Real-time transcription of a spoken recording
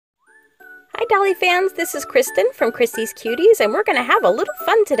Dolly fans, this is Kristin from KrissysCuties, and we're going to have a little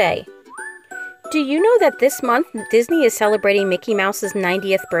fun today. Do you know that this month Disney is celebrating Mickey Mouse's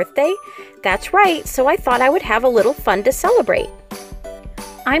 90th birthday? That's right, so I thought I would have a little fun to celebrate.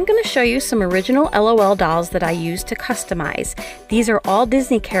 I'm going to show you some original LOL dolls that I used to customize. These are all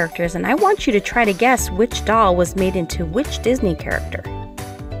Disney characters, and I want you to try to guess which doll was made into which Disney character.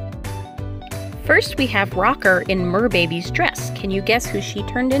 First, we have Rocker in Merbaby's dress. Can you guess who she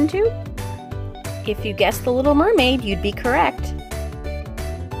turned into? If you guessed the Little Mermaid, you'd be correct.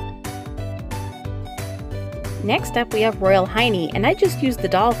 Next up, we have Royal Heiny, and I just used the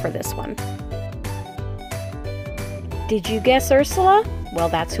doll for this one. Did you guess Ursula? Well,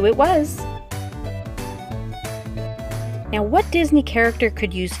 that's who it was. Now, what Disney character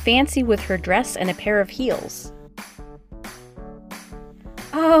could use fancy with her dress and a pair of heels?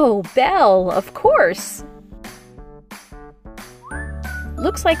 Oh, Belle, of course!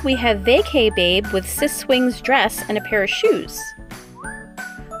 Looks like we have Vacay Babe with Sis Swing's dress and a pair of shoes.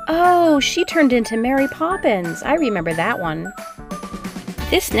 Oh, she turned into Mary Poppins. I remember that one.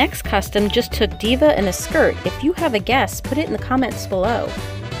 This next custom just took Diva in a skirt. If you have a guess, put it in the comments below.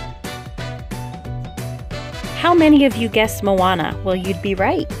 How many of you guessed Moana? Well, you'd be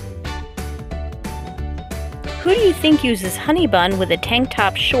right. Who do you think uses Honey Bun with a tank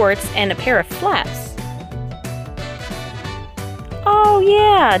top, shorts, and a pair of flats? Oh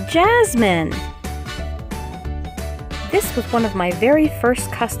yeah, Jasmine! This was one of my very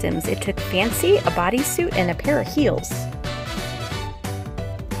first customs. It took Fancy, a bodysuit, and a pair of heels.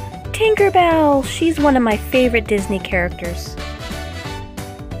 Tinkerbell! She's one of my favorite Disney characters.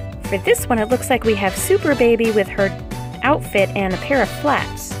 For this one, it looks like we have Super Baby with her outfit and a pair of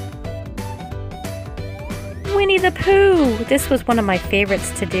flats. Winnie the Pooh! This was one of my favorites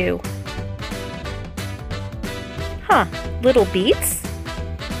to do. Huh, Little Beats?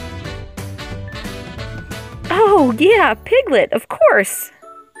 Oh yeah, Piglet, of course!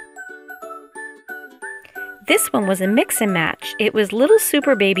 This one was a mix and match. It was Little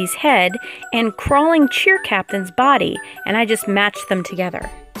Super Baby's head and Crawling Cheer Captain's body, and I just matched them together.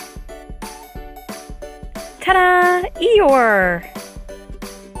 Ta-da! Eeyore!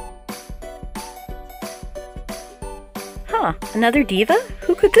 Huh, another diva?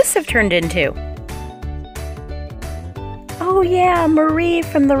 Who could this have turned into? Oh yeah, Marie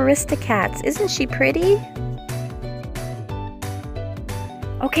from the Aristocats. Isn't she pretty?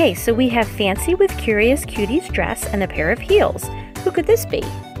 Okay, so we have Fancy with KrissysCuties dress and a pair of heels. Who could this be?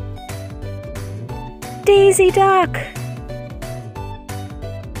 Daisy Duck!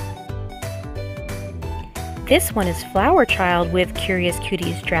 This one is Flower Child with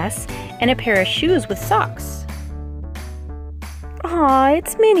KrissysCuties dress and a pair of shoes with socks. Aw,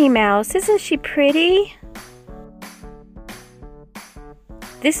 it's Minnie Mouse. Isn't she pretty?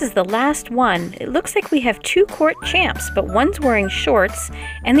 This is the last one. It looks like we have two court champs, but one's wearing shorts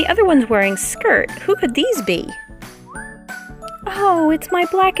and the other one's wearing skirt. Who could these be? Oh, it's my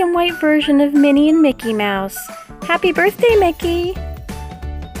black and white version of Minnie and Mickey Mouse. Happy birthday, Mickey!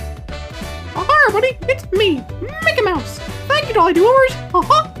 Oh, hi everybody, it's me, Mickey Mouse. Thank you, Dolly Doers.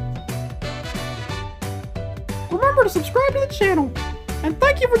 Remember to subscribe to the channel. And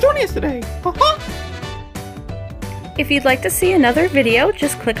thank you for joining us today. If you'd like to see another video,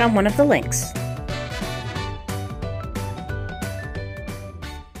 just click on one of the links.